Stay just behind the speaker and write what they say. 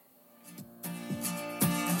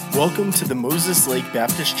Welcome to the Moses Lake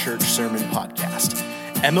Baptist Church Sermon Podcast.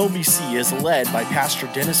 MLBC is led by Pastor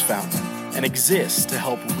Dennis Fountain and exists to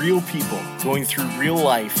help real people going through real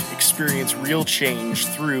life experience real change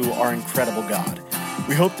through our incredible God.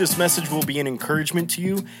 We hope this message will be an encouragement to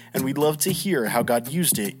you, and we'd love to hear how God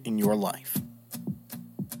used it in your life.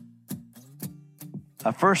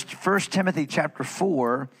 First Timothy chapter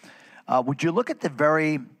 4, would you look at the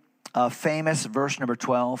very famous verse number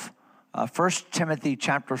 12? 1 Timothy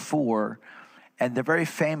chapter 4 and the very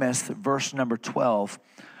famous verse number 12,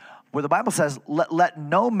 where the Bible says, let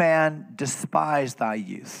no man despise thy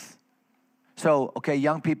youth. So, okay,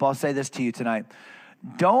 young people, I'll say this to you tonight.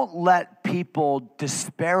 Don't let people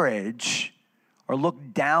disparage or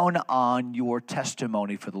look down on your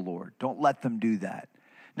testimony for the Lord. Don't let them do that.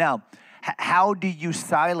 Now, how do you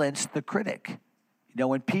silence the critic? You know,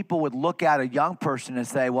 when people would look at a young person and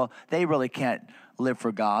say, well, they really can't live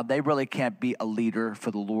for God. They really can't be a leader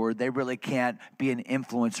for the Lord. They really can't be an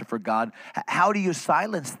influencer for God. How do you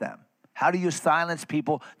silence them? How do you silence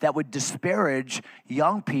people that would disparage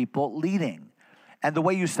young people leading? And the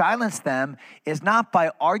way you silence them is not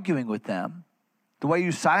by arguing with them. The way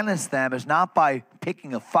you silence them is not by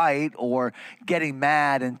picking a fight or getting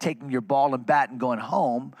mad and taking your ball and bat and going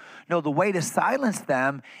home. No, the way to silence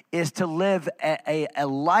them is to live a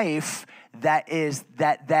life that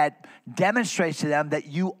demonstrates to them that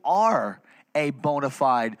you are a bona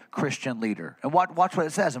fide Christian leader. And watch what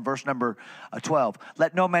it says in verse number 12.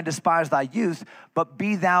 Let no man despise thy youth, but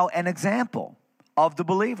be thou an example of the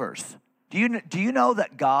believers. Do you know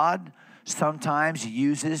that God sometimes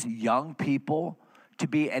uses young people to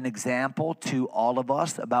be an example to all of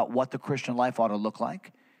us about what the Christian life ought to look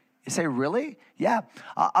like? You say, really? Yeah.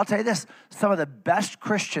 I'll tell you this. Some of the best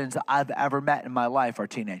Christians I've ever met in my life are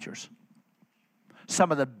teenagers.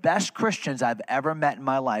 Some of the best Christians I've ever met in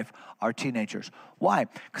my life are teenagers. Why?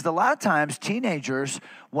 Because a lot of times teenagers,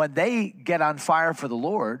 when they get on fire for the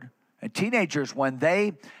Lord, and teenagers, when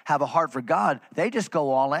they have a heart for God, they just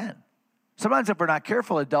go all in. Sometimes if we're not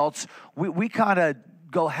careful, adults, we kind of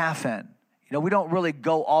go half in. You know, we don't really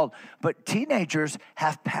go all, but teenagers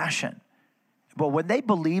have passion. But when they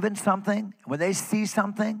believe in something, when they see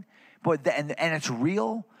something, and it's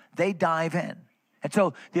real, they dive in. And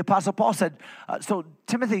so the Apostle Paul said, so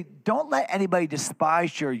Timothy, don't let anybody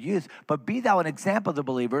despise your youth, but be thou an example of the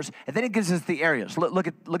believers. And then he gives us the areas. Look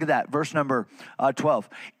at that, verse number 12.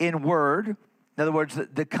 In word, in other words,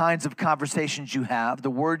 the kinds of conversations you have, the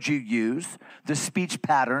words you use, the speech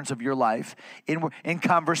patterns of your life. In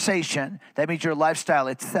conversation, that means your lifestyle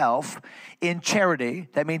itself. In charity,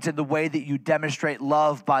 that means in the way that you demonstrate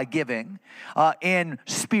love by giving. In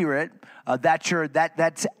spirit, that's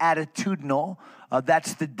attitudinal.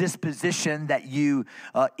 That's the disposition that you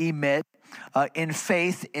emit. In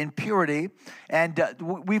faith, in purity, and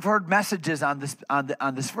we've heard messages on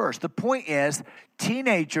this verse. The point is,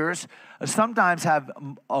 teenagers sometimes have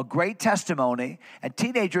a great testimony, and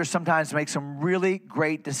teenagers sometimes make some really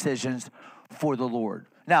great decisions for the Lord.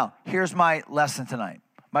 Now, here's my lesson tonight.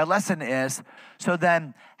 My lesson is, so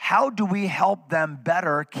then, how do we help them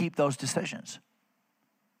better keep those decisions?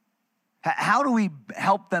 How do we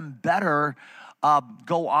help them better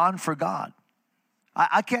go on for God?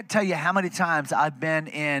 I can't tell you how many times I've been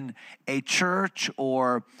in a church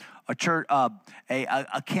or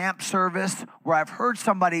a camp service where I've heard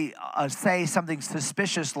somebody say something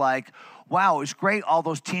suspicious like, wow, it's great all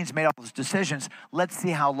those teens made all those decisions. Let's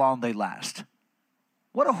see how long they last.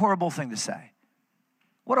 What a horrible thing to say.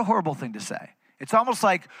 What a horrible thing to say. It's almost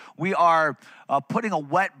like we are putting a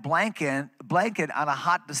wet blanket on a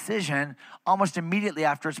hot decision almost immediately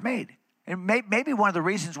after it's made. And maybe one of the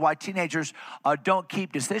reasons why teenagers don't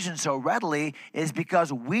keep decisions so readily is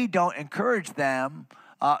because we don't encourage them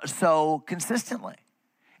so consistently.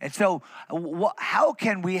 And so how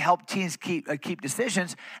can we help teens keep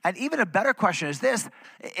decisions? And even a better question is this: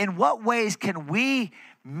 in what ways can we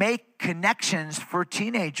make connections for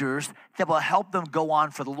teenagers that will help them go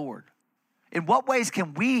on for the Lord? In what ways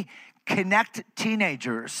can we connect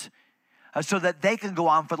teenagers so that they can go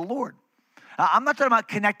on for the Lord? I'm not talking about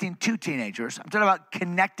connecting to teenagers. I'm talking about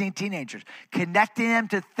connecting teenagers, connecting them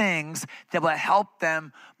to things that will help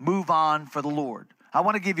them move on for the Lord. I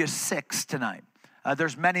want to give you 6 tonight.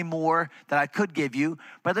 There's many more that I could give you,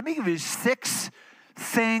 but let me give you 6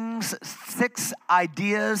 things, 6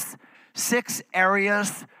 ideas, 6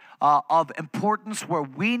 areas of importance where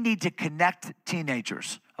we need to connect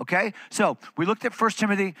teenagers, okay? So we looked at 1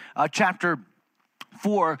 Timothy chapter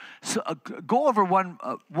 4, so, go over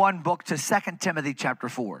one book to 2 Timothy chapter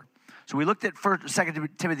 4. So we looked at 2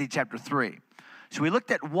 Timothy chapter 3. So we looked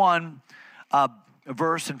at 1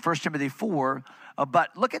 verse in 1 Timothy 4,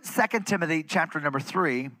 but look at 2 Timothy chapter number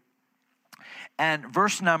 3 and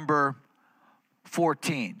verse number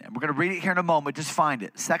 14. And we're going to read it here in a moment. Just find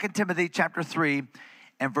it. 2 Timothy chapter 3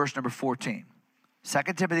 and verse number 14. 2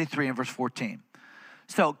 Timothy 3 and verse 14.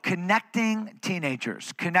 So connecting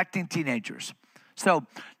teenagers. So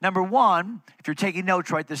number one, if you're taking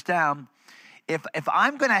notes, write this down. If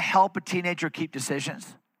I'm going to help a teenager keep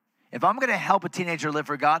decisions, if I'm going to help a teenager live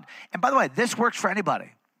for God, and by the way, this works for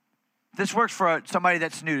anybody. This works for somebody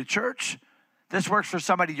that's new to church. This works for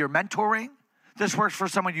somebody you're mentoring. This works for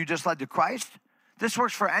someone you just led to Christ. This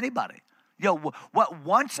works for anybody.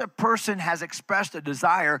 Once a person has expressed a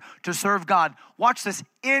desire to serve God, watch this,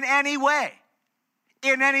 in any way,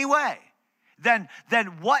 then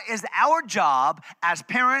what is our job as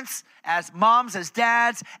parents, as moms, as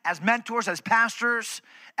dads, as mentors, as pastors,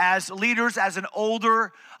 as leaders, as an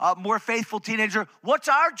older, more faithful teenager? What's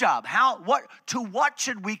our job? To what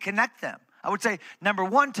should we connect them? I would say, number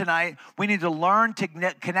one tonight, we need to learn to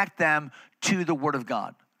connect them to the Word of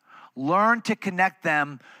God. Learn to connect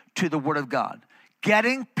them to the Word of God.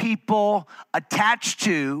 Getting people attached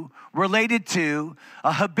to, related to,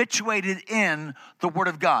 habituated in the Word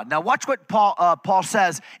of God. Now watch what Paul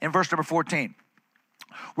says in verse number 14,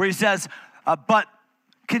 where he says, but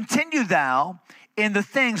continue thou in the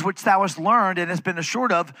things which thou hast learned and hast been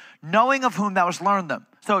assured of, knowing of whom thou hast learned them.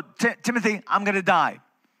 So Timothy, I'm going to die.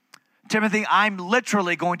 Timothy, I'm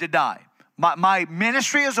literally going to die. My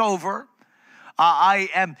ministry is over.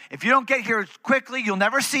 If you don't get here quickly, you'll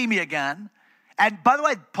never see me again. And by the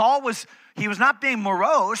way, he was not being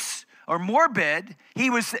morose or morbid. He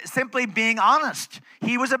was simply being honest.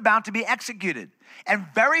 He was about to be executed. And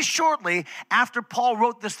very shortly after Paul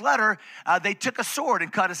wrote this letter, they took a sword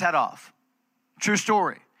and cut his head off. True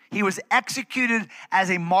story. He was executed as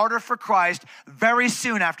a martyr for Christ very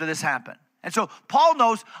soon after this happened. And so Paul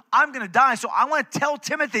knows I'm going to die, so I want to tell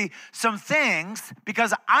Timothy some things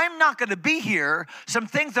because I'm not going to be here, some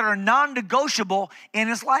things that are non-negotiable in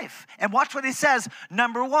his life. And watch what he says,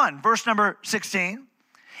 number 1, verse number 16,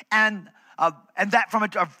 and that from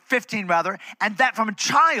 15 rather, and that from a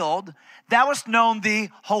child thou hast known the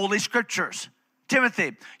Holy Scriptures.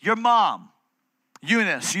 Timothy, your mom,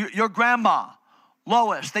 Eunice, your grandma,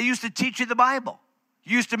 Lois, they used to teach you the Bible.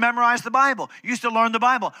 You used to memorize the Bible. You used to learn the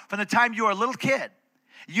Bible from the time you were a little kid.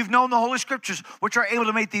 You've known the Holy Scriptures, which are able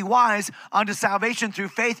to make thee wise unto salvation through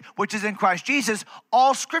faith, which is in Christ Jesus.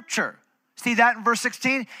 All Scripture, see that in verse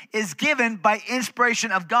 16, is given by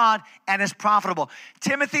inspiration of God and is profitable.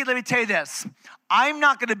 Timothy, let me tell you this. I'm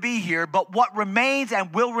not going to be here, but what remains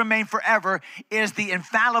and will remain forever is the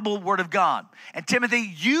infallible Word of God. And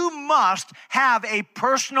Timothy, you must have a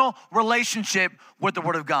personal relationship with the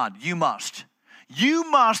Word of God. You must.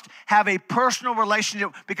 You must have a personal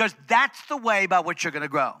relationship because that's the way by which you're going to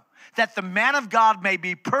grow. That the man of God may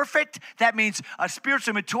be perfect. That means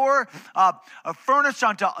spiritually mature,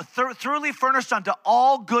 thoroughly furnished unto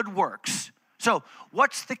all good works. So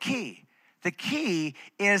what's the key? The key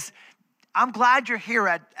is, I'm glad you're here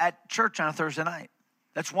at church on a Thursday night.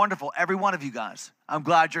 That's wonderful. Every one of you guys. I'm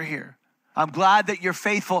glad you're here. I'm glad that you're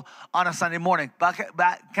faithful on a Sunday morning. But can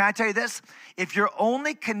I tell you this? If your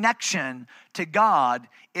only connection to God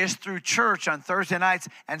is through church on Thursday nights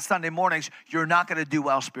and Sunday mornings, you're not going to do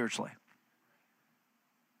well spiritually.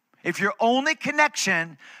 If your only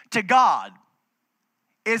connection to God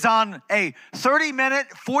is on a 30-minute,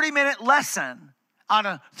 40-minute lesson on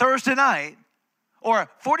a Thursday night or a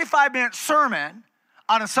 45-minute sermon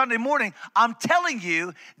on a Sunday morning, I'm telling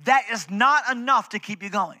you that is not enough to keep you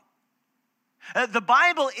going. The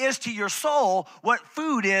Bible is to your soul what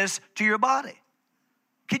food is to your body.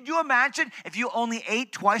 Can you imagine if you only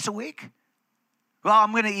ate twice a week? Well,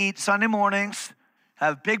 I'm going to eat Sunday mornings,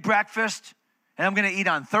 have big breakfast, and I'm going to eat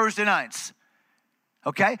on Thursday nights.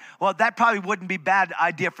 Okay? Well, that probably wouldn't be a bad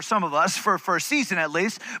idea for some of us, for a season at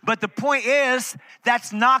least. But the point is,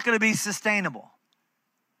 that's not going to be sustainable.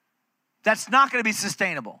 That's not going to be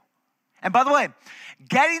sustainable. And by the way,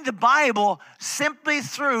 getting the Bible simply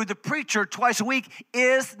through the preacher twice a week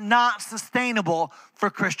is not sustainable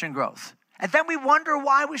for Christian growth. And then we wonder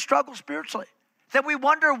why we struggle spiritually. Then we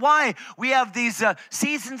wonder why we have these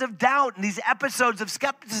seasons of doubt and these episodes of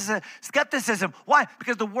skepticism. Why?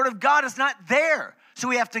 Because the Word of God is not there. So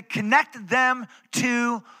we have to connect them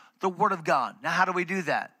to the Word of God. Now, how do we do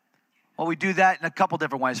that? Well, we do that in a couple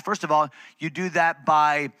different ways. First of all, you do that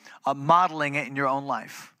by modeling it in your own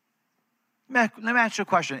life. Let me ask you a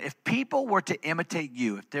question. If people were to imitate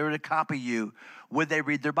you, if they were to copy you, would they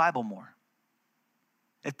read their Bible more?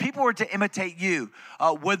 If people were to imitate you,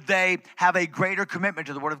 would they have a greater commitment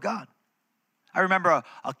to the Word of God? I remember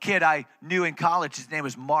a kid I knew in college. His name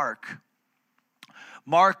was Mark.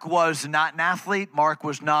 Mark was not an athlete. Mark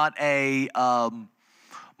was not a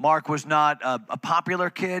popular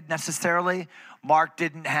kid necessarily. Mark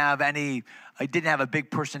didn't have a big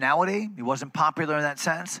personality. He wasn't popular in that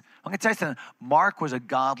sense. I'm going to tell you something. Mark was a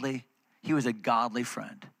godly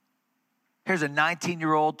friend. Here's a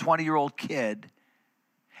 19-year-old, 20-year-old kid,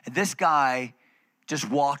 and this guy just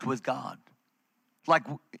walked with God. Like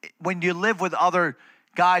when you live with other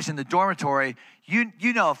guys in the dormitory,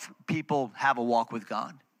 you know if people have a walk with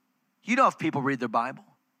God. You know if people read their Bible.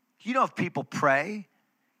 You know if people pray.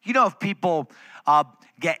 You know if people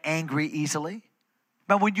get angry easily.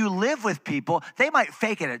 But when you live with people, they might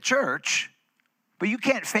fake it at church, but you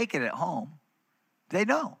can't fake it at home. They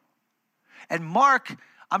know. And Mark,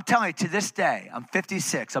 I'm telling you, to this day, I'm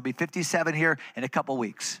 56. I'll be 57 here in a couple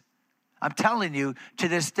weeks. I'm telling you, to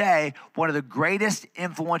this day, one of the greatest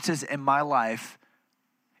influences in my life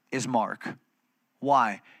is Mark.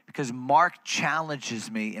 Why? Because Mark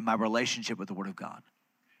challenges me in my relationship with the Word of God.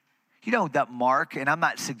 You know that Mark, and I'm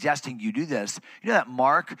not suggesting you do this, you know that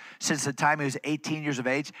Mark, since the time he was 18 years of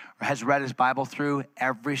age, has read his Bible through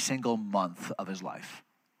every single month of his life.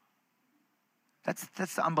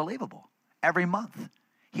 That's unbelievable. Every month.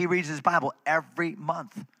 He reads his Bible every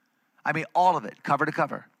month. I mean, all of it, cover to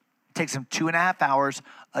cover. It takes him 2.5 hours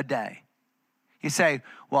a day. You say,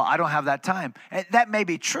 well, I don't have that time. And that may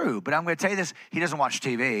be true, but I'm going to tell you this. He doesn't watch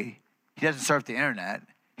TV. He doesn't surf the internet.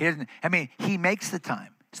 He makes the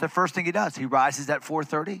time. It's the first thing he does. He rises at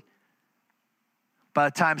 4:30. By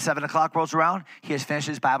the time 7 o'clock rolls around, he has finished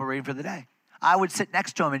his Bible reading for the day. I would sit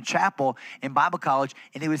next to him in chapel in Bible college,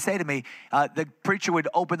 and he would say to me, the preacher would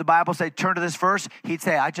open the Bible, say, turn to this verse. He'd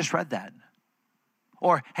say, I just read that.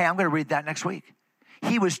 Or, hey, I'm going to read that next week.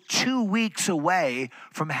 He was 2 weeks away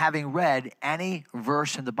from having read any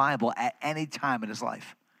verse in the Bible at any time in his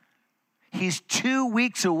life. He's 2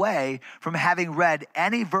 weeks away from having read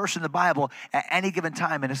any verse in the Bible at any given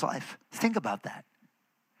time in his life. Think about that.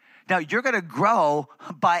 Now, you're going to grow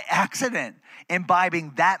by accident,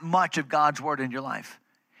 imbibing that much of God's Word in your life.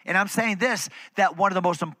 And I'm saying this, that one of the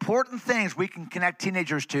most important things we can connect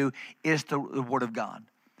teenagers to is the Word of God.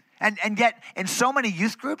 And yet, in so many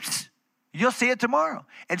youth groups, you'll see it tomorrow.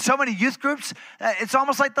 In so many youth groups, it's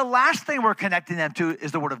almost like the last thing we're connecting them to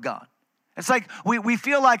is the Word of God. It's like we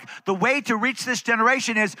feel like the way to reach this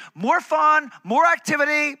generation is more fun, more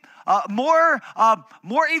activity, more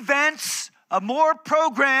events, more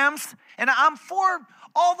programs. And I'm for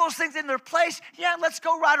all those things in their place. Yeah, let's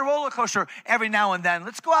go ride a roller coaster every now and then.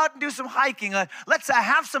 Let's go out and do some hiking. Let's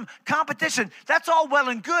have some competition. That's all well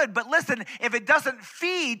and good. But listen, if it doesn't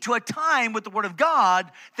feed to a time with the Word of God,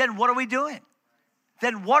 then what are we doing?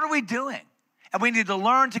 And we need to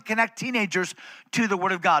learn to connect teenagers to the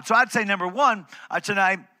Word of God. So I'd say number one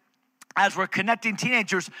tonight, as we're connecting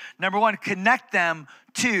teenagers, number one, connect them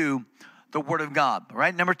to the Word of God. All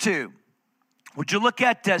right, number two, would you look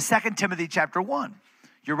at 2 Timothy chapter 1?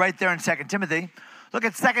 You're right there in 2 Timothy. Look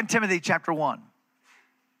at 2 Timothy chapter 1.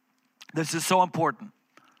 This is so important.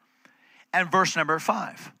 And verse number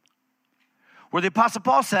 5, where the Apostle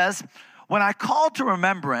Paul says, when I call to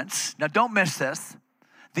remembrance, now don't miss this,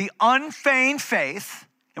 the unfeigned faith.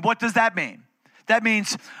 And what does that mean? That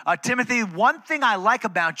means, Timothy, one thing I like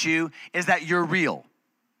about you is that you're real.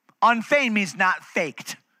 Unfeigned means not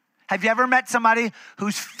faked. Have you ever met somebody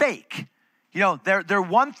who's fake? You know, they're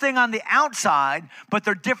one thing on the outside, but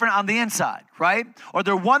they're different on the inside, right? Or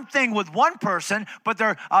they're one thing with one person, but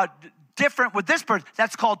they're different with this person.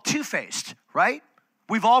 That's called two-faced, right?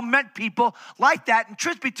 We've all met people like that. And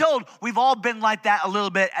truth be told, we've all been like that a little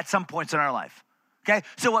bit at some points in our life. Okay,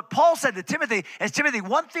 so what Paul said to Timothy is, Timothy,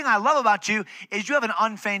 one thing I love about you is you have an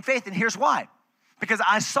unfeigned faith, and here's why. Because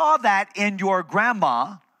I saw that in your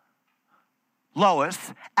grandma, Lois,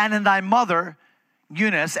 and in thy mother,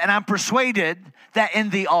 Eunice, and I'm persuaded that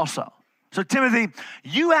in thee also. So Timothy,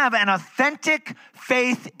 you have an authentic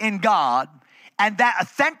faith in God, and that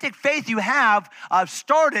authentic faith you have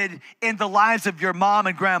started in the lives of your mom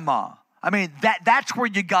and grandma. I mean, that's where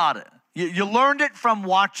you got it. You learned it from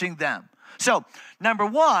watching them. So, number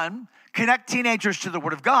one, connect teenagers to the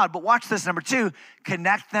Word of God. But watch this. Number two,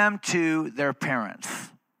 connect them to their parents.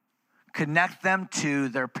 Connect them to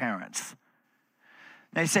their parents.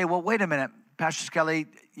 Now you say, well, wait a minute, Pastor Skelly,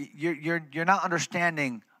 you're not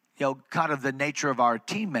understanding, kind of the nature of our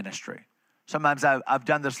teen ministry. Sometimes I've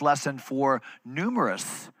done this lesson for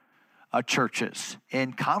numerous churches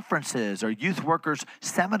in conferences or youth workers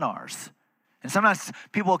seminars. And sometimes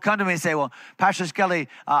people will come to me and say, well, Pastor Skelly,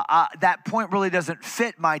 that point really doesn't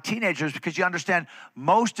fit my teenagers, because you understand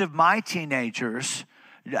most of my teenagers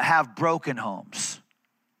have broken homes.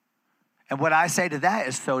 And what I say to that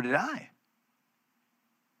is, so did I.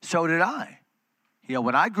 So did I. You know,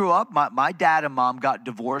 when I grew up, my dad and mom got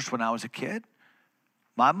divorced when I was a kid.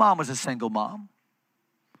 My mom was a single mom.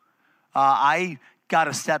 I got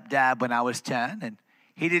a stepdad when I was 10, and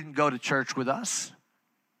he didn't go to church with us.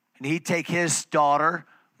 And he'd take his daughter,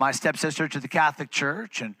 my stepsister, to the Catholic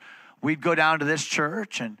Church, and we'd go down to this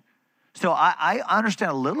church. And so I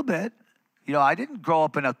understand a little bit. You know, I didn't grow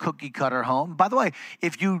up in a cookie-cutter home. By the way,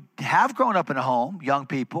 if you have grown up in a home, young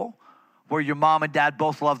people, where your mom and dad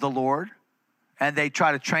both love the Lord, and they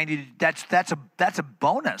try to train you, that's a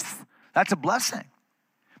bonus. That's a blessing.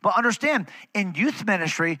 But understand, in youth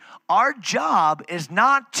ministry, our job is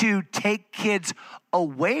not to take kids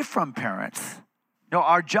away from parents. No,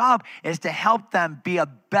 our job is to help them be a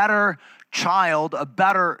better child, a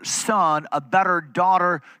better son, a better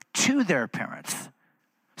daughter to their parents.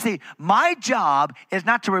 See, my job is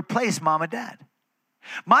not to replace mom and dad.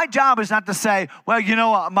 My job is not to say, well, you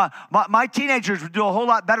know, my teenagers would do a whole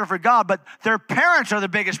lot better for God, but their parents are the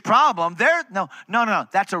biggest problem. No.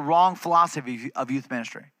 That's a wrong philosophy of youth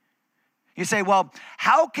ministry. You say, well,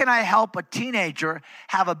 how can I help a teenager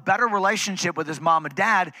have a better relationship with his mom and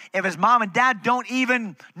dad if his mom and dad don't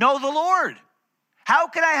even know the Lord? How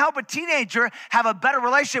can I help a teenager have a better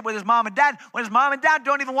relationship with his mom and dad when his mom and dad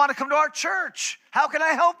don't even want to come to our church? How can I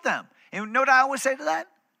help them? And you know what I always say to that?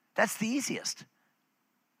 That's the easiest.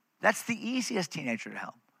 That's the easiest teenager to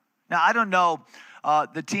help. Now, I don't know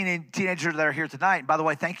the teenagers that are here tonight. And by the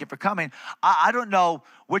way, thank you for coming. I don't know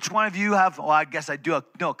which one of you have, well, I guess I do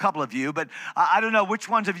know a couple of you, but I don't know which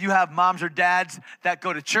ones of you have moms or dads that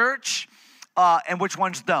go to church and which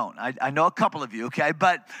ones don't. I know a couple of you, okay?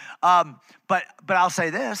 But I'll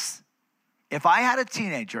say this. If I had a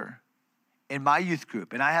teenager in my youth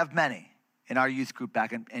group, and I have many in our youth group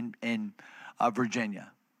back in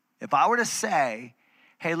Virginia, if I were to say,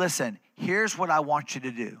 hey, listen, here's what I want you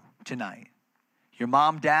to do tonight. Your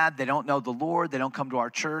mom, dad, they don't know the Lord. They don't come to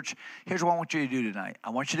our church. Here's what I want you to do tonight.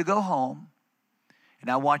 I want you to go home,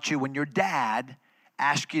 and I want you, when your dad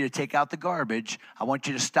asks you to take out the garbage, I want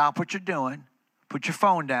you to stop what you're doing, put your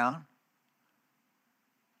phone down,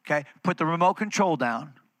 okay? Put the remote control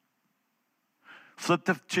down, put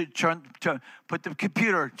the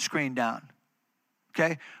computer screen down,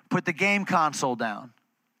 okay? Put the game console down,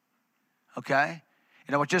 okay?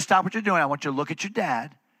 And I want you to stop what you're doing. I want you to look at your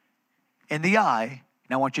dad in the eye,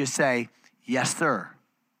 and I want you to say, yes, sir.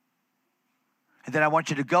 And then I want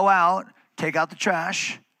you to go out, take out the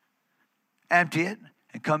trash, empty it,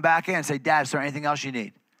 and come back in and say, Dad, is there anything else you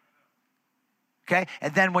need? Okay?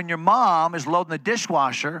 And then when your mom is loading the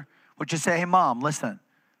dishwasher, would you say, hey, Mom, listen,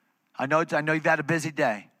 I know you've had a busy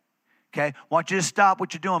day. Okay? I want you to stop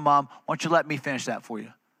what you're doing, Mom. I want you to let me finish that for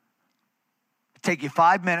you. Take you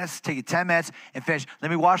 5 minutes, take you 10 minutes, and finish. Let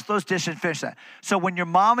me wash those dishes and finish that. So when your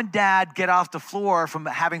mom and dad get off the floor from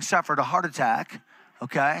having suffered a heart attack,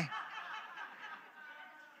 okay?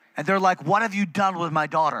 And they're like, what have you done with my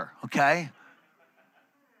daughter, okay?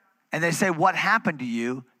 And they say, what happened to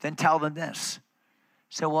you? Then tell them this.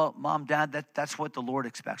 Say, well, Mom, Dad, that's what the Lord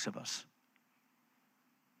expects of us.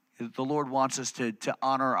 The Lord wants us to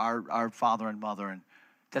honor our father and mother, and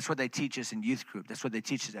that's what they teach us in youth group. That's what they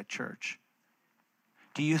teach us at church.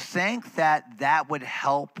 Do you think that would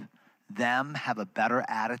help them have a better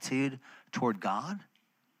attitude toward God?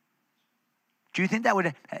 Do you think that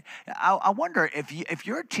would? I wonder if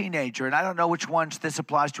you're a teenager, and I don't know which ones this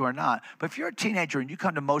applies to or not, but if you're a teenager and you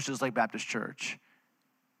come to Moses Lake Baptist Church,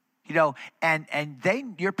 you know, and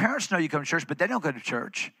your parents know you come to church, but they don't go to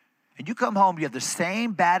church, and you come home, you have the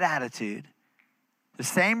same bad attitude, the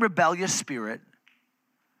same rebellious spirit,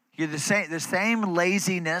 you have the same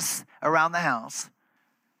laziness around the house.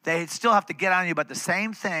 They still have to get on you about the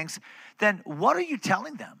same things. Then what are you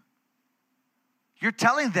telling them? You're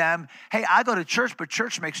telling them, hey, I go to church, but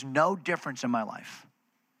church makes no difference in my life.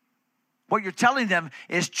 What you're telling them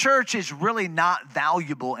is church is really not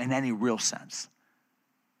valuable in any real sense.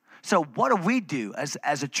 So what do we do as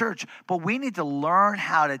a church? But we need to learn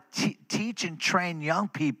how to teach and train young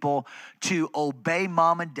people to obey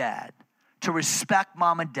mom and dad, to respect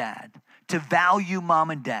mom and dad, to value mom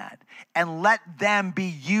and dad, and let them be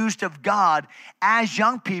used of God as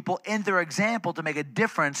young people in their example to make a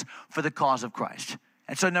difference for the cause of Christ.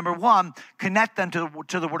 And so number one, connect them to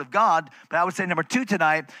the Word of God. But I would say number two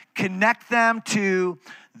tonight, connect them to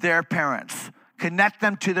their parents. Connect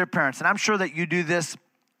them to their parents. And I'm sure that you do this,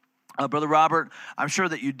 Brother Robert. I'm sure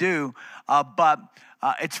that you do. But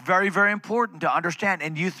it's very, very important to understand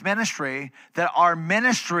in youth ministry that our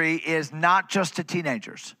ministry is not just to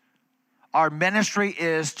teenagers. Our ministry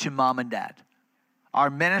is to mom and dad. Our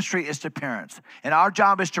ministry is to parents, and our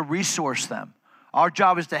job is to resource them. Our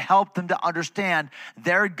job is to help them to understand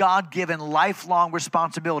their God-given lifelong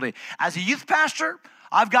responsibility. As a youth pastor,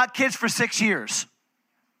 I've got kids for 6 years.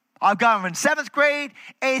 I've got them in 7th grade,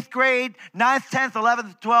 8th grade, 9th, 10th,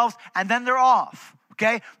 11th, 12th, and then they're off,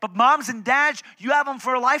 okay? But moms and dads, you have them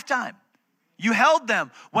for a lifetime. You held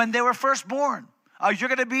them when they were first born. You're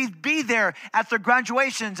going to be there at their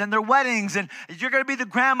graduations and their weddings, and you're going to be the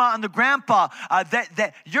grandma and the grandpa.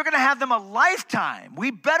 That you're going to have them a lifetime.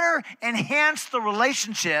 We better enhance the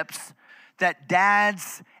relationships that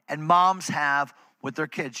dads and moms have with their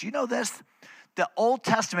kids. You know this? The Old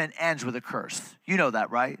Testament ends with a curse. You know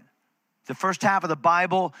that, right? The first half of the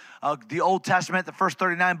Bible, the Old Testament, the first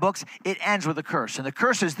 39 books, it ends with a curse. And the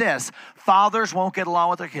curse is this: fathers won't get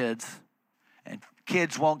along with their kids, and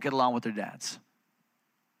kids won't get along with their dads.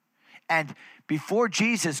 And before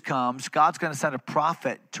Jesus comes, God's going to send a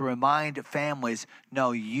prophet to remind families,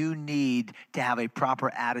 no, you need to have a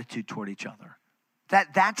proper attitude toward each other.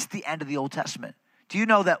 That's the end of the Old Testament. Do you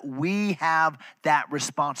know that we have that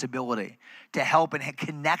responsibility to help and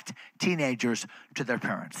connect teenagers to their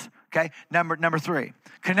parents? Okay, number 3,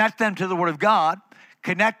 connect them to the Word of God,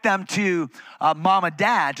 connect them to mom and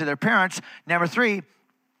dad, to their parents. Number 3,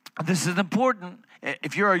 this is important.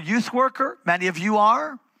 If you're a youth worker, many of you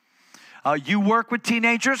are, you work with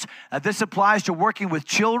teenagers. This applies to working with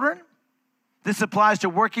children. This applies to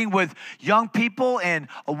working with young people in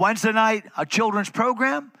a Wednesday night children's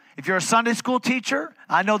program. If you're a Sunday school teacher,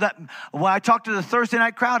 I know that when I talk to the Thursday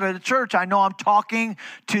night crowd at the church, I know I'm talking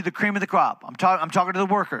to the cream of the crop. I'm talking to the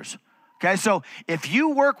workers. Okay, so if you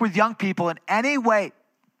work with young people in any way,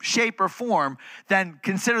 shape, or form, then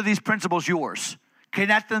consider these principles yours.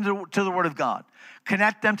 Connect them to the Word of God.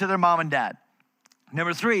 Connect them to their mom and dad.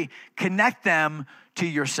 Number 3, connect them to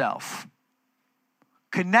yourself.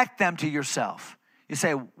 Connect them to yourself. You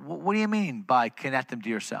say, what do you mean by connect them to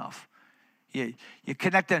yourself? You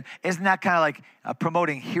connect them. Isn't that kind of like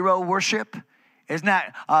promoting hero worship? Isn't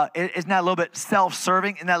that a little bit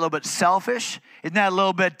self-serving? Isn't that a little bit selfish? Isn't that a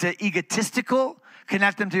little bit egotistical?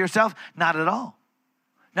 Connect them to yourself? Not at all.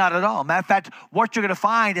 Not at all. Matter of fact, what you're going to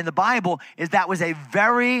find in the Bible is that was a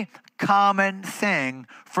very common thing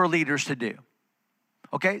for leaders to do.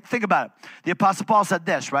 Okay, think about it. The Apostle Paul said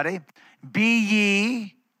this, ready? Be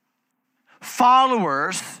ye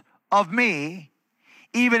followers of me,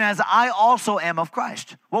 even as I also am of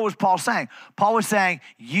Christ. What was Paul saying? Paul was saying,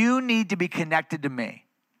 you need to be connected to me.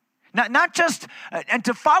 Not just, and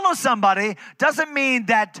to follow somebody doesn't mean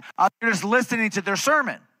that you're just listening to their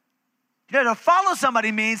sermon. You know, to follow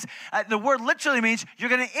somebody means, the word literally means you're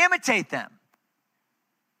going to imitate them.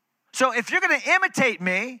 So if you're going to imitate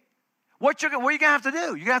me, what are you going to have to do?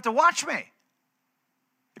 You're going to have to watch me.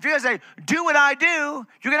 If you're going to say, do what I do,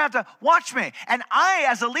 you're going to have to watch me. And I,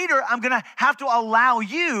 as a leader, I'm going to have to allow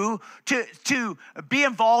you to be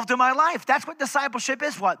involved in my life. That's what discipleship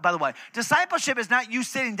is, by the way. Discipleship is not you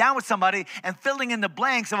sitting down with somebody and filling in the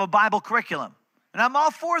blanks of a Bible curriculum. And I'm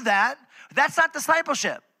all for that. That's not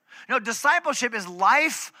discipleship. No, discipleship is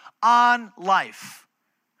life on life.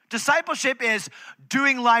 Discipleship is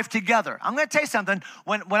doing life together. I'm going to tell you something.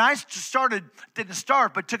 When I didn't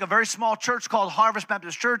start, but took a very small church called Harvest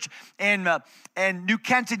Baptist Church in New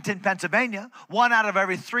Kensington, Pennsylvania. 1 out of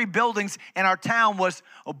every 3 buildings in our town was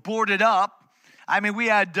boarded up. I mean, we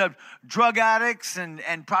had drug addicts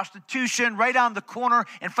and prostitution right on the corner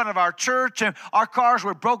in front of our church. And our cars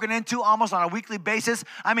were broken into almost on a weekly basis.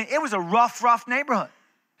 I mean, it was a rough neighborhood.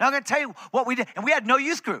 Now, I'm going to tell you what we did. And we had no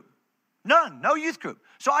youth group. None, no youth group.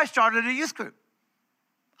 So I started a youth group.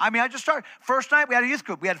 I just started. First night, we had a youth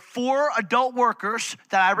group. We had 4 adult workers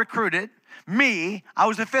that I recruited. Me, I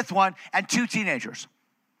was the 5th one, and 2 teenagers.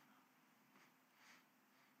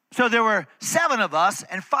 So there were 7 of us,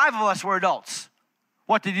 and 5 of us were adults.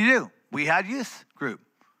 What did you do? We had youth group.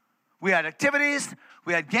 We had activities,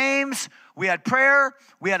 we had games, we had prayer,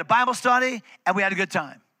 we had a Bible study, and we had a good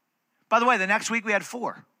time. By the way, the next week we had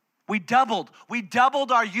 4. We doubled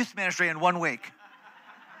our youth ministry in 1 week.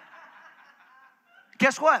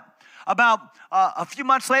 Guess what? About a few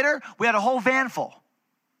months later, we had a whole van full.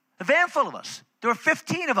 A van full of us. There were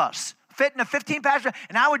 15 of us, fit in a 15-passenger,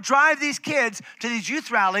 and I would drive these kids to these youth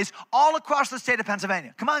rallies all across the state of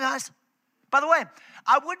Pennsylvania. Come on, guys. By the way,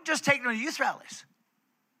 I wouldn't just take them to youth rallies.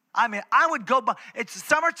 I would go by. It's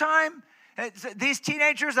summertime. These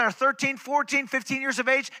teenagers that are 13, 14, 15 years of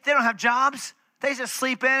age, they don't have jobs. They just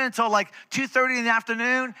sleep in until like 2:30 in the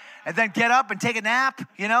afternoon and then get up and take a nap,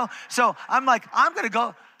 you know? So I'm like, I'm going to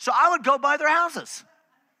go. So I would go by their houses.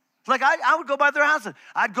 Like I would go by their houses.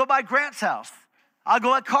 I'd go by Grant's house. I'd go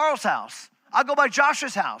by Carl's house. I'd go by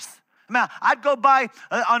Josh's house. Man, I'd go by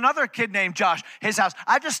another kid named Josh, his house.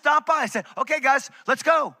 I'd just stop by. I said, okay, guys, let's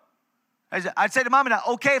go. I'd say to mom and dad,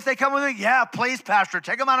 okay, if they come with me? Yeah, please, Pastor,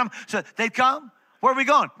 take them on them. So they'd come. Where are we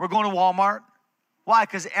going? We're going to Walmart. Why?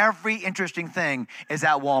 Because every interesting thing is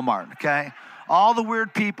at Walmart, okay? All the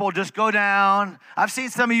weird people just go down. I've seen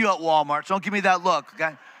some of you at Walmart, so don't give me that look,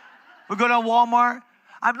 okay? We go to Walmart.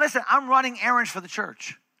 Listen, I'm running errands for the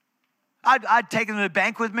church. I'd take them to the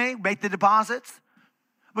bank with me, make the deposits.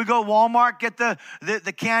 We go to Walmart, get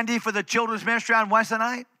the candy for the children's ministry on Wednesday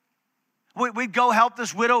night. We'd go help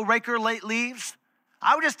this widow rake her late leaves.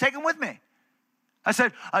 I would just take them with me. I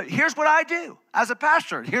said, here's what I do as a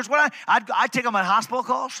pastor. Here's what I'd take them on hospital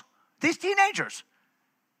calls. These teenagers.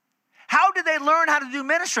 How did they learn how to do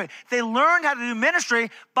ministry? They learned how to do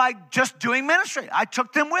ministry by just doing ministry. I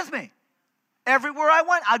took them with me. Everywhere I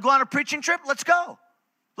went, I'd go on a preaching trip. Let's go.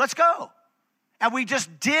 Let's go. And we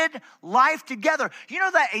just did life together. You know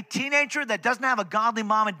that a teenager that doesn't have a godly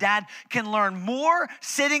mom and dad can learn more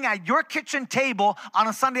sitting at your kitchen table on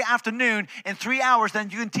a Sunday afternoon in 3 hours than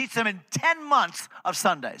you can teach them in 10 months of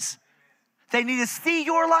Sundays. They need to see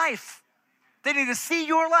your life. They need to see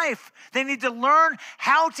your life. They need to learn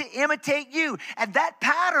how to imitate you. And that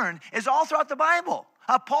pattern is all throughout the Bible.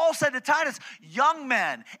 Paul said to Titus, young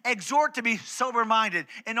men, exhort to be sober-minded.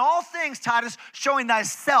 In all things, Titus, showing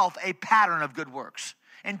thyself a pattern of good works.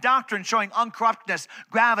 In doctrine, showing uncorruptness,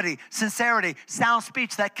 gravity, sincerity, sound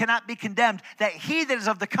speech that cannot be condemned, that he that is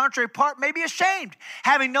of the contrary part may be ashamed,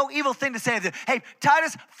 having no evil thing to say of them. Hey,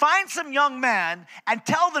 Titus, find some young men and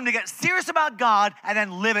tell them to get serious about God and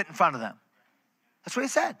then live it in front of them. That's what he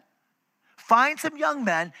said. Find some young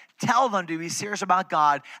men, tell them to be serious about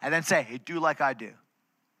God, and then say, hey, do like I do.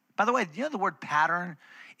 By the way, you know the word pattern?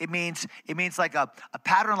 It means like a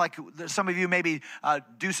pattern, like some of you maybe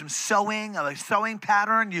do some sewing, a sewing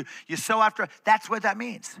pattern. You sew after. That's what that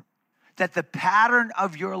means. That the pattern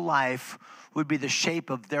of your life would be the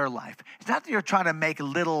shape of their life. It's not that you're trying to make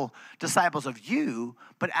little disciples of you,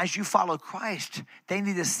 but as you follow Christ, they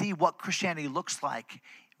need to see what Christianity looks like,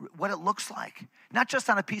 what it looks like. Not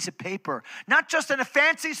just on a piece of paper, not just in a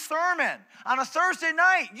fancy sermon on a Thursday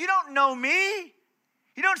night. You don't know me.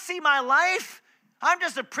 You don't see my life. I'm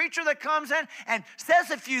just a preacher that comes in and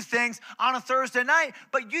says a few things on a Thursday night,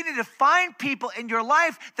 but you need to find people in your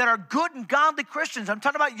life that are good and godly Christians. I'm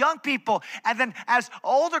talking about young people. And then as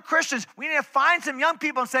older Christians, we need to find some young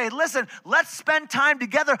people and say, listen, let's spend time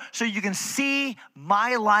together so you can see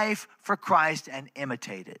my life for Christ and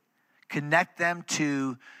imitate it. Connect them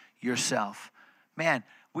to yourself. Man,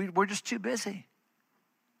 we're just too busy.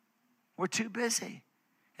 We're too busy.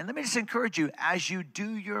 And let me just encourage you, as you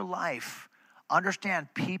do your life,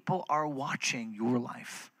 understand people are watching your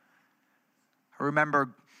life. I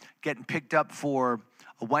remember getting picked up for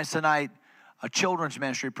a Wednesday night, a children's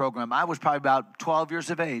ministry program. I was probably about 12 years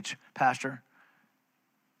of age, Pastor.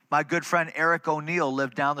 My good friend Eric O'Neill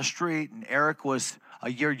lived down the street, and Eric was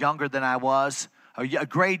a year younger than I was, a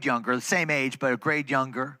grade younger, the same age, but a grade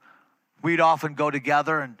younger. We'd often go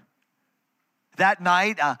together, and that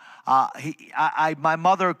night, my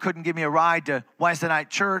mother couldn't give me a ride to Wednesday night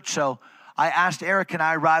church, so I asked Eric, can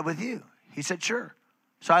I ride with you? He said, sure.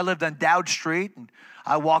 So I lived on Dowd Street, and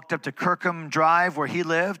I walked up to Kirkham Drive where he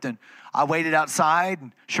lived, and I waited outside,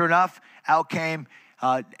 and sure enough, out came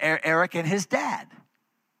Eric and his dad.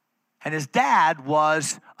 And his dad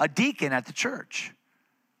was a deacon at the church,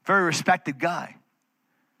 very respected guy.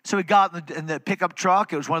 So we got in the pickup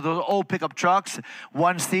truck. It was one of those old pickup trucks,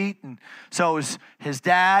 one seat. And so it was his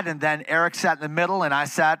dad, and then Eric sat in the middle, and I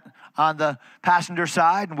sat on the passenger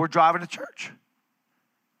side, and we're driving to church.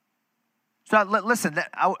 So listen,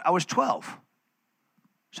 I was 12.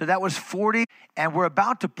 So that was 40, and we're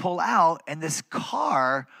about to pull out, and this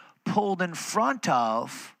car pulled in front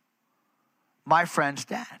of my friend's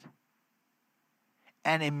dad.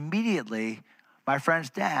 And immediately, my friend's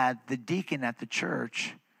dad, the deacon at the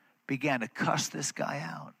church, began to cuss this guy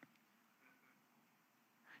out.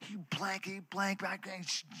 He blank,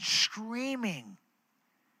 screaming.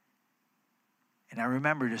 And I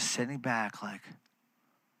remember just sitting back like,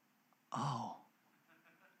 oh.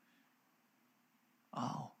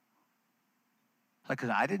 Like, because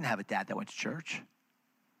I didn't have a dad that went to church.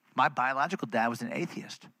 My biological dad was an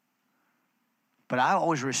atheist. But I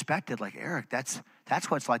always respected, like, Eric, that's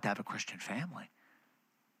what it's like to have a Christian family.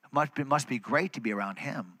 It must be great to be around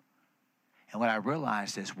him. And what I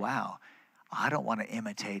realized is, wow, I don't want to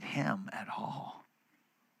imitate him at all.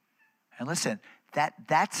 And listen,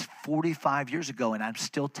 that's 45 years ago, and I'm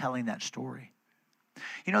still telling that story.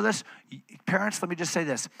 You know this, parents, let me just say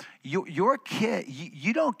this. Your kid,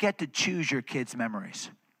 you don't get to choose your kids' memories.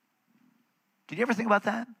 Did you ever think about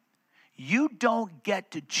that? You don't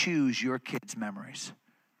get to choose your kids' memories.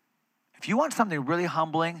 If you want something really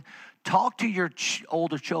humbling, talk to your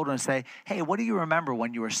older children and say, hey, what do you remember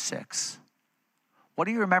when you were 6? What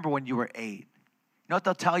do you remember when you were 8? You know what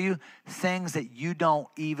they'll tell you? Things that you don't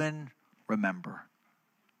even remember.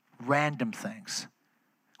 Random things.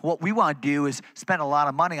 What we want to do is spend a lot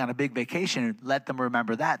of money on a big vacation and let them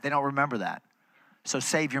remember that. They don't remember that. So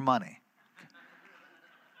save your money.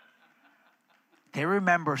 They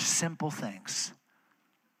remember simple things.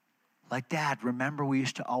 Like, Dad, remember we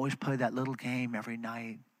used to always play that little game every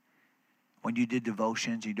night when you did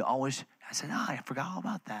devotions. You'd always, I said, I forgot all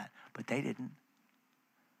about that. But they didn't.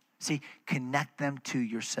 See, connect them to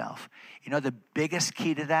yourself. You know the biggest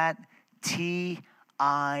key to that? Time.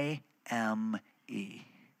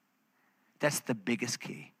 That's the biggest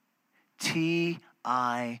key.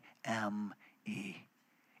 Time.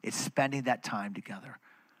 It's spending that time together.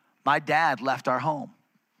 My dad left our home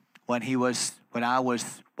when he was 27. I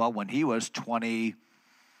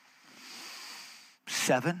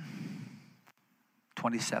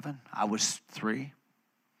was 3.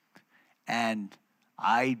 And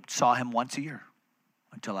I saw him once a year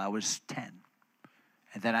until I was 10.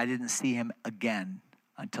 And then I didn't see him again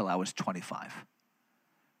until I was 25.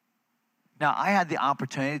 Now, I had the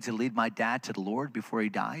opportunity to lead my dad to the Lord before he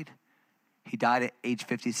died. He died at age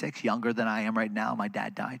 56, younger than I am right now. My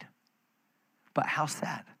dad died. But how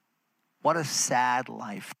sad. What a sad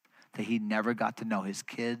life that he never got to know his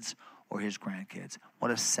kids or his grandkids. What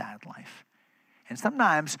a sad life. And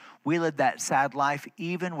sometimes we live that sad life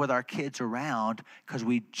even with our kids around because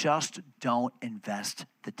we just don't invest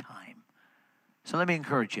the time. So let me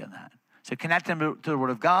encourage you on that. So connect them to the Word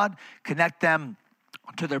of God, connect them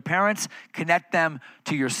to their parents, connect them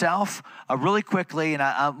to yourself. Really quickly, and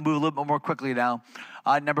I'll move a little bit more quickly now.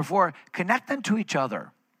 Number 4, connect them to each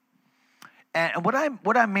other. And what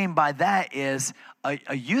I mean by that is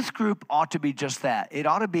a youth group ought to be just that. It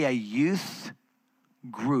ought to be a youth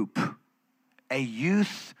group. A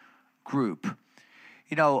youth group.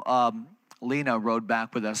 You know, Lena rode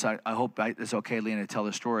back with us. I hope it's okay, Lena, to tell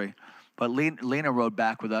the story. But Lena rode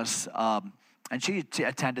back with us, and she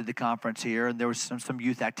attended the conference here, and there was some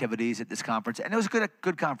youth activities at this conference, and it was a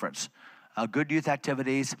good conference, good youth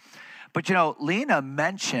activities. But, you know, Lena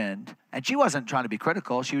mentioned, and she wasn't trying to be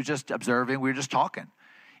critical. She was just observing. We were just talking.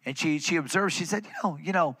 And she observed, she said,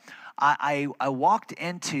 I walked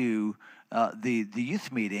into the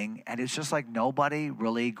youth meeting, and it's just like nobody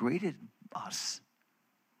really greeted us.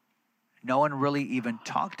 No one really even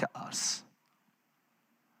talked to us.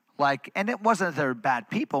 And it wasn't that they're bad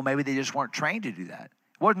people. Maybe they just weren't trained to do that.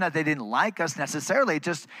 It wasn't that they didn't like us necessarily. It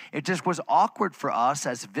just was awkward for us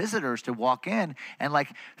as visitors to walk in and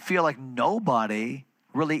feel like nobody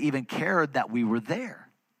really even cared that we were there.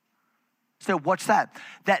 So what's that?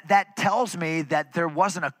 That tells me that there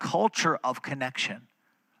wasn't a culture of connection.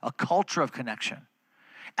 A culture of connection.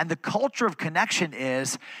 And the culture of connection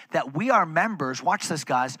is that we are members, watch this,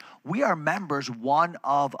 guys, we are members one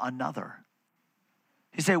of another.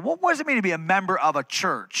 You say, what does it mean to be a member of a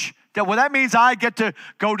church? Well, that means I get to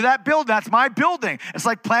go to that building. That's my building. It's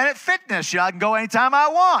like Planet Fitness. I can go anytime I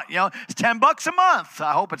want. It's $10 a month.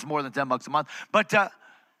 I hope it's more than $10 a month. But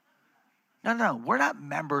no, we're not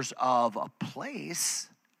members of a place.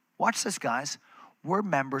 Watch this, guys. We're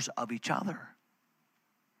members of each other.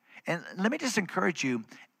 And let me just encourage you,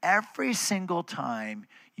 every single time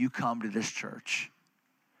you come to this church,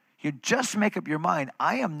 you just make up your mind,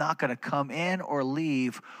 I am not going to come in or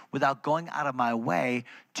leave without going out of my way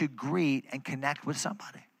to greet and connect with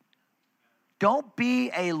somebody. Don't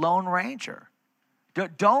be a lone ranger.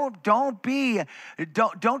 Don't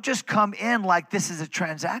just come in like this is a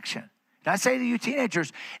transaction. And I say to you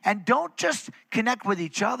teenagers, and don't just connect with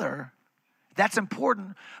each other. That's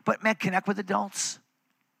important, but man, connect with adults.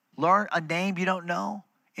 Learn a name you don't know.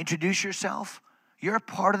 Introduce yourself. You're a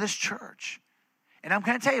part of this church. And I'm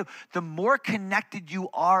going to tell you, the more connected you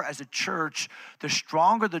are as a church, the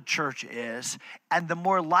stronger the church is, and the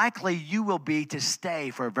more likely you will be to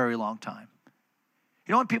stay for a very long time.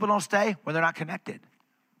 You know when people don't stay? When they're not connected.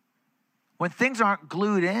 When things aren't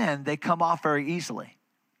glued in, they come off very easily,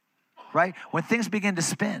 right? When things begin to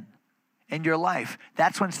spin in your life,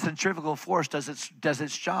 that's when centrifugal force does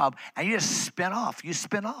its job, and you just spin off. You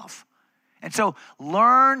spin off. And so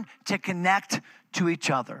learn to connect to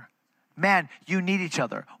each other. Man, you need each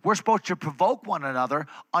other. We're supposed to provoke one another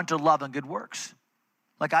unto love and good works.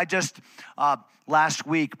 I just, last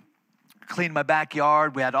week, cleaned my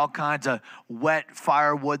backyard. We had all kinds of wet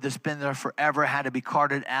firewood that's been there forever, had to be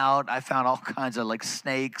carted out. I found all kinds of like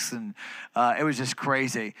snakes, and it was just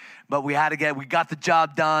crazy. But we got the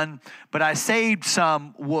job done. But I saved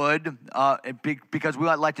some wood because we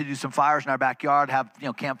like to do some fires in our backyard, have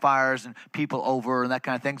campfires and people over and that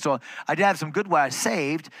kind of thing. So I did have some good wood I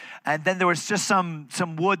saved, and then there was just some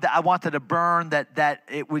wood that I wanted to burn that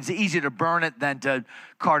it was easier to burn it than to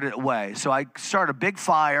cart it away. So I started a big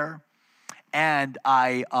fire. And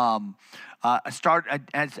I was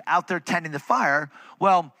out there tending the fire.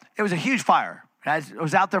 Well, it was a huge fire. I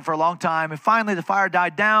was out there for a long time. And finally, the fire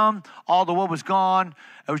died down. All the wood was gone.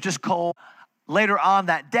 It was just cold. Later on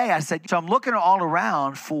that day, I said, so I'm looking all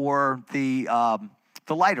around for the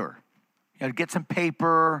lighter. To get some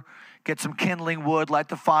paper, get some kindling wood, light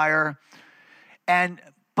the fire.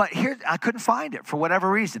 But here, I couldn't find it for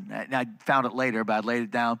whatever reason. And I found it later, but I laid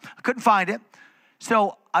it down. I couldn't find it.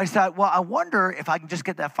 So I thought, well, I wonder if I can just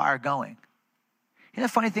get that fire going. The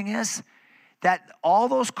funny thing is that all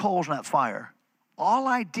those coals in that fire, all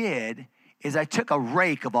I did is I took a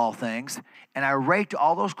rake of all things, and I raked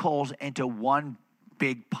all those coals into one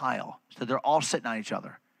big pile. So they're all sitting on each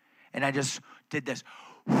other. And I just did this.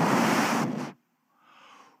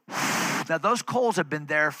 Now, those coals have been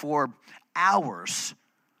there for hours,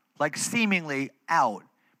 like seemingly out.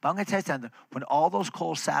 But I'm going to tell you something. When all those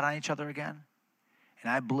coals sat on each other again, and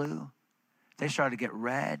I blew, they started to get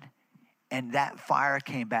red, and that fire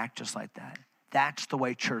came back just like that. That's the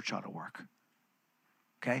way church ought to work,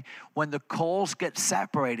 okay? When the coals get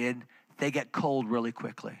separated, they get cold really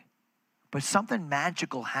quickly. But something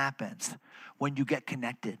magical happens when you get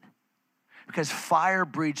connected, because fire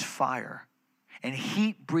breeds fire, and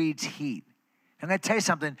heat breeds heat. I'm going to tell you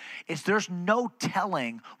something. There's no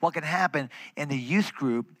telling what can happen in the youth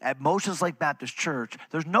group at Moses Lake Baptist Church.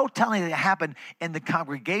 There's no telling that can happen in the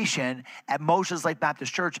congregation at Moses Lake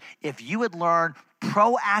Baptist Church if you would learn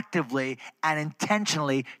proactively and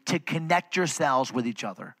intentionally to connect yourselves with each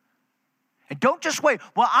other. And don't just wait.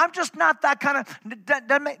 Well, I'm just not that kind of,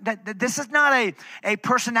 this is not a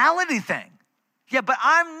personality thing. Yeah, but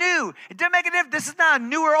I'm new. It doesn't make a difference. This is not a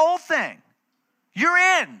new or old thing. You're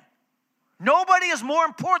in. Nobody is more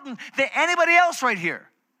important than anybody else right here.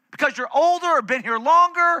 Because you're older or been here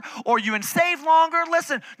longer or you've been saved longer.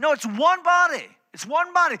 Listen, no, it's one body. It's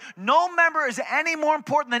one body. No member is any more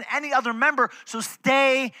important than any other member, so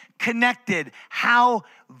stay connected. How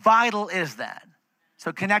vital is that?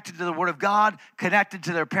 So connected to the Word of God, connected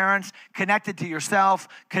to their parents, connected to yourself,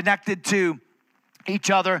 connected to each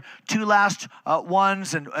other. Two last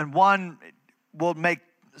ones, and one will make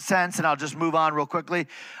sense, and I'll just move on real quickly.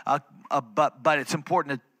 But it's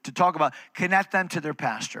important to talk about. Connect them to their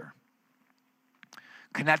pastor.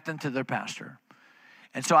 Connect them to their pastor.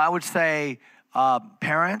 And so I would say,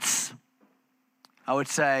 parents, I would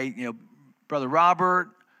say, Brother Robert,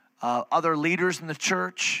 other leaders in the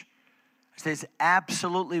church, I say it's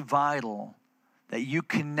absolutely vital that you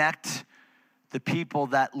connect the people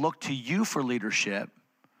that look to you for leadership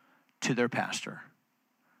to their pastor.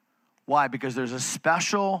 Why? Because there's a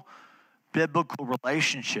special biblical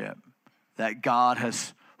relationship that God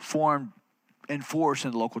has formed and forced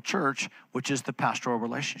in the local church, which is the pastoral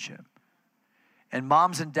relationship. And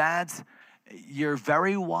moms and dads, you're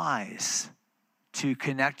very wise to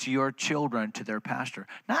connect your children to their pastor.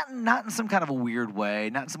 Not in some kind of a weird way,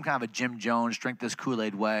 not in some kind of a Jim Jones, drink this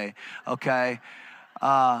Kool-Aid way, okay?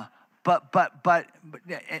 But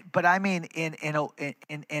I mean in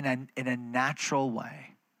a natural way.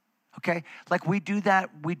 Okay? Like we do that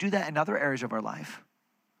in other areas of our life.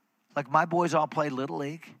 Like my boys all play Little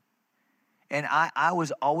League. And I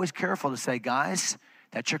was always careful to say, guys,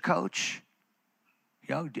 that's your coach.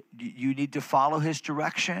 You need to follow his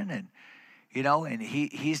direction. And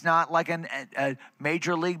he's not like a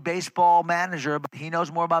Major League Baseball manager, but he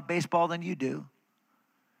knows more about baseball than you do.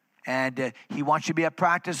 And he wants you to be at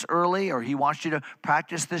practice early, or he wants you to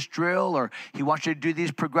practice this drill, or he wants you to do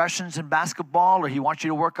these progressions in basketball, or he wants you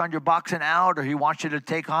to work on your boxing out, or he wants you to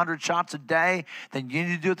take 100 shots a day. Then you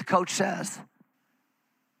need to do what the coach says.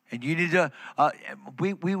 And you need to,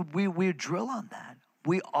 we drill on that.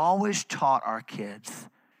 We always taught our kids,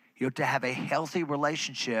 to have a healthy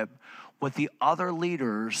relationship with the other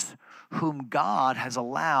leaders whom God has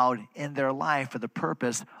allowed in their life for the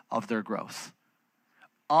purpose of their growth.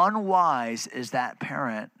 Unwise is that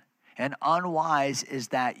parent, and unwise is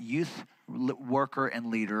that youth worker and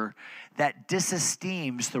leader that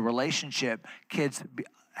disesteems the relationship kids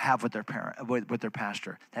have with their parent, with their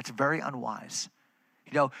pastor. That's very unwise.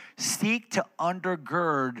 Seek to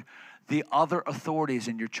undergird the other authorities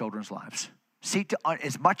in your children's lives. Seek to,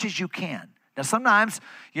 as much as you can, Now, sometimes,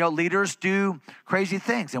 leaders do crazy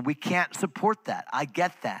things, and we can't support that. I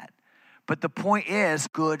get that. But the point is,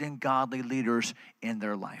 good and godly leaders in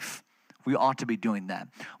their life. We ought to be doing that.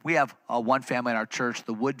 We have one family in our church,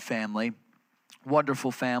 the Wood family,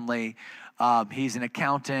 wonderful family. He's an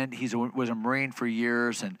accountant. He was a Marine for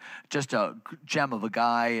years, and just a gem of a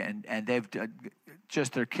guy. And they've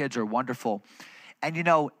just, their kids are wonderful.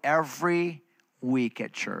 And every week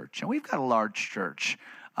at church, and we've got a large church,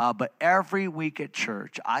 but every week at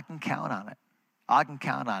church, I can count on it. I can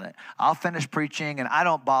count on it. I'll finish preaching, and I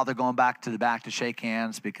don't bother going back to the back to shake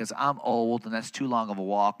hands because I'm old, and that's too long of a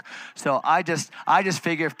walk. So I just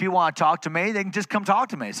figure if people want to talk to me, they can just come talk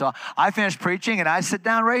to me. So I finish preaching, and I sit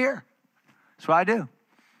down right here. That's what I do.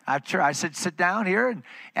 I sit down here,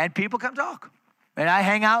 and people come talk. And I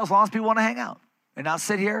hang out as long as people want to hang out. And I'll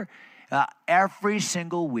sit here every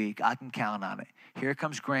single week. I can count on it. Here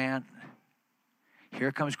comes Grant.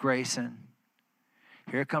 Here comes Grayson.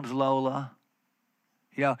 Here comes Lola.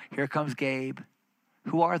 Here comes Gabe.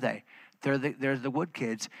 Who are they? They're the Wood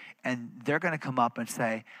kids, and they're going to come up and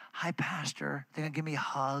say, "Hi, Pastor." They're going to give me a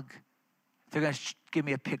hug. They're going to give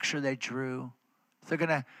me a picture they drew. They're going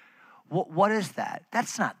to, what is that?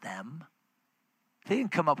 That's not them. They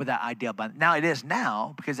didn't come up with that idea. Now it is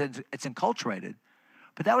now because it's enculturated.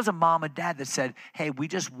 But that was a mom and dad that said, hey, we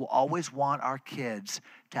just always want our kids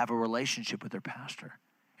to have a relationship with their pastor.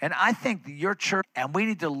 And I think your church, and we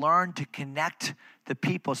need to learn to connect the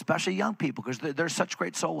people, especially young people, because they're such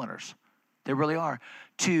great soul winners. They really are.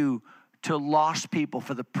 To lost people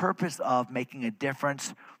for the purpose of making a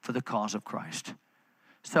difference for the cause of Christ.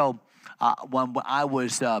 So when I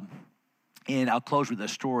was I'll close with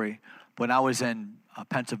this story. When I was in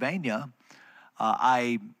Pennsylvania,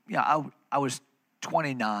 I was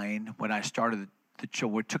 29 when I started the church.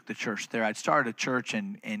 We took the church there. I'd started a church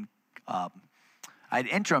I'd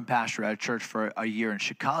interim pastor at a church for a year in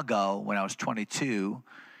Chicago when I was 22,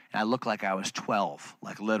 and I looked like I was 12,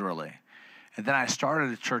 like literally. And then I started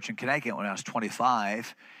a church in Connecticut when I was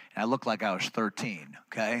 25, and I looked like I was 13,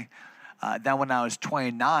 okay? Then when I was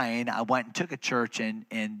 29, I went and took a church in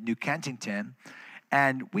New Kensington,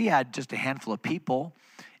 and we had just a handful of people,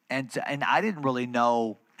 and I didn't really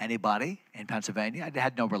know anybody in Pennsylvania. I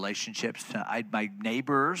had no relationships. I had my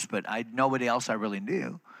neighbors, but I had nobody else I really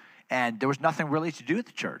knew. And there was nothing really to do at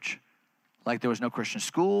the church. Like there was no Christian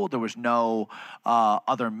school. There was no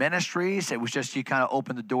other ministries. It was just you kind of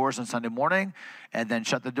open the doors on Sunday morning and then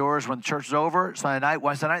shut the doors when the church was over. Sunday night,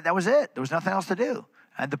 Wednesday night, that was it. There was nothing else to do.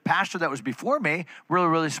 And the pastor that was before me, really,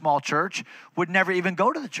 really small church, would never even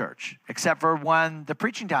go to the church except for when the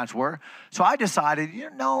preaching times were. So I decided,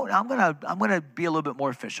 I'm gonna be a little bit more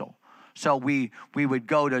official. So we would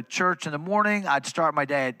go to church in the morning. I'd start my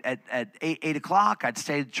day at 8 o'clock. I'd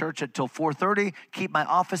stay at church until 4:30, keep my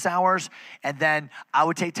office hours, and then I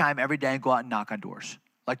would take time every day and go out and knock on doors.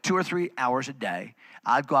 Like 2 or 3 hours a day,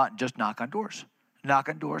 I'd go out and just knock on doors.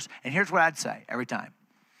 And here's what I'd say every time.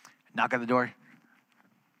 Knock on the door.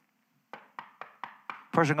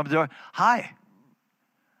 Person comes to the door. Hi.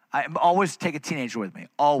 I always take a teenager with me.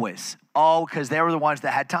 Always. Because they were the ones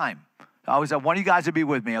that had time. I always have one of you guys would be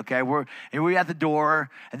with me, okay? We're at the door,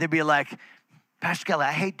 and they'd be like, Pastor Skelly,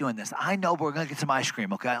 I hate doing this. I know, but we're going to get some ice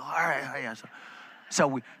cream, okay? All right. Yeah.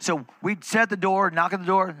 So we'd sit at the door, knock on the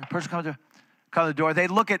door, and the person comes to the door.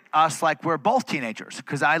 They'd look at us like we're both teenagers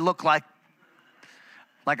because I look like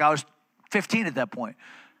I was 15 at that point.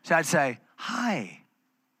 So I'd say, hi.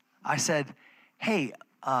 I said, hey,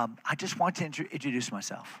 I just want to introduce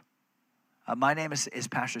myself. My name is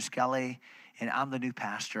Pastor Skelly, and I'm the new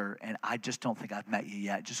pastor, and I just don't think I've met you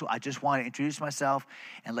yet. I just want to introduce myself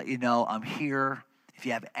and let you know I'm here. If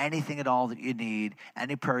you have anything at all that you need,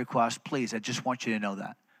 any prayer requests, please, I just want you to know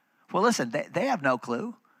that. Well, listen, they have no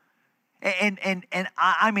clue. And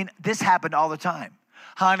I mean, this happened all the time.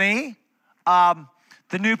 Honey,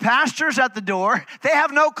 the new pastor's at the door. They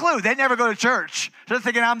have no clue. They never go to church. They're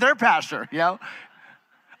thinking I'm their pastor,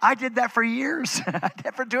 I did that for years. I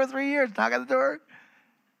did for 2 or 3 years, knock on the door.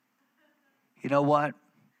 You know what?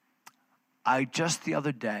 I just the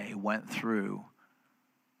other day went through,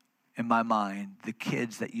 in my mind, the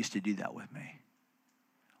kids that used to do that with me.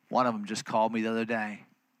 One of them just called me the other day.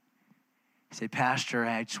 He said, Pastor,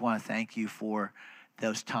 I just want to thank you for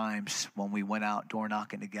those times when we went out door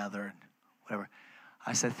knocking together and whatever.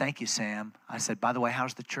 I said, thank you, Sam. I said, by the way,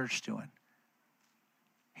 how's the church doing?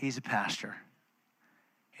 He's a pastor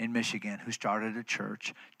in Michigan who started a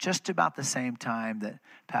church just about the same time that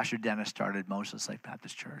Pastor Dennis started Moses Lake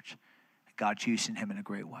Baptist Church. God's using him in a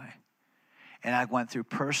great way. And I went through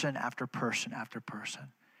person after person after person.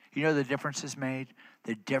 You know the difference is made?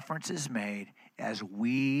 The difference is made as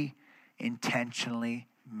we intentionally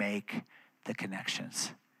make the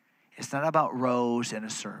connections. It's not about rows in a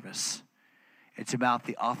service. It's about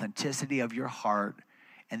the authenticity of your heart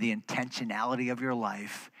and the intentionality of your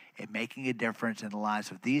life in making a difference in the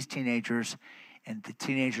lives of these teenagers and the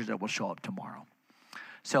teenagers that will show up tomorrow.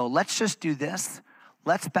 So let's just do this.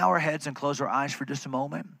 Let's bow our heads and close our eyes for just a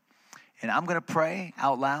moment. And I'm going to pray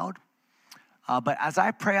out loud. But as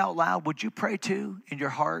I pray out loud, would you pray too in your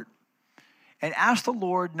heart? And ask the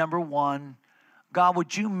Lord, number one, God,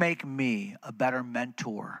 would you make me a better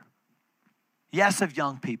mentor? Yes, of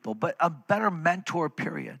young people, but a better mentor,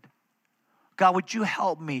 period. God, would you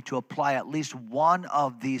help me to apply at least one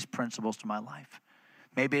of these principles to my life?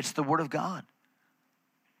 Maybe it's the Word of God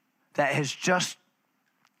that has just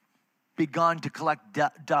begun to collect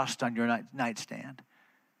dust on your nightstand.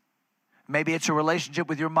 Maybe it's a relationship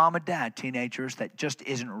with your mom and dad, teenagers, that just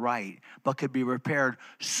isn't right, but could be repaired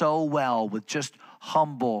so well with just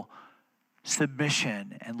humble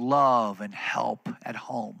submission and love and help at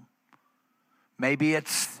home. Maybe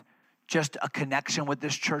it's just a connection with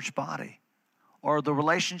this church body or the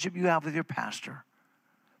relationship you have with your pastor.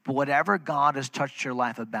 But whatever God has touched your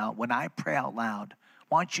life about, when I pray out loud,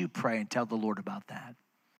 why don't you pray and tell the Lord about that?